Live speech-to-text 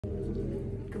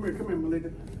Come here,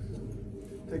 Meleka.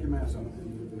 Take your mask off.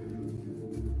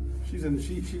 She's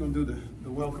gonna do the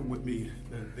welcome with me,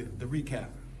 the recap.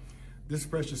 This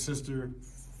precious sister,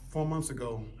 4 months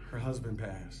ago, her husband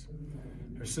passed.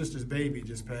 Her sister's baby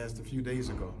just passed a few days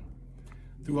ago.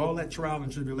 Through all that trial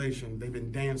and tribulation, they've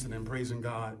been dancing and praising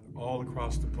God all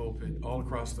across the pulpit, all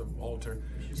across the altar.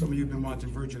 Some of you have been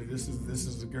watching virtually. This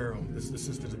is the girl. The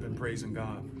sisters have been praising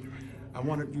God. I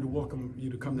wanted you to welcome you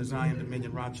to come to Zion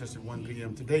Dominion, Rochester, 1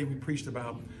 p.m. Today we preached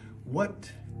about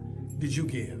what did you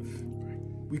give?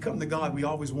 We come to God, we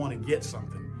always want to get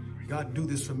something. God, do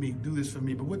this for me, do this for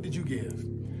me. But what did you give?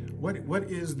 What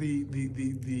is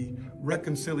the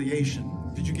reconciliation?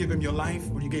 Did you give him your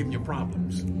life or you gave him your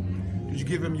problems? Did you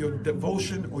give him your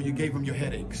devotion or you gave him your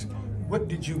headaches? What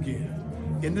did you give?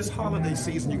 In this holiday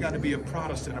season, you got to be a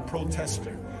Protestant, a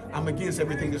protester. I'm against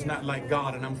everything that's not like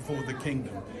God, and I'm for the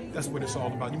kingdom. That's what it's all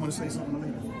about. You want to say something,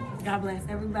 Meleka? God bless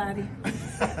everybody.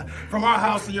 From our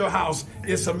house to your house,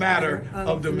 it's a matter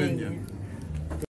of dominion.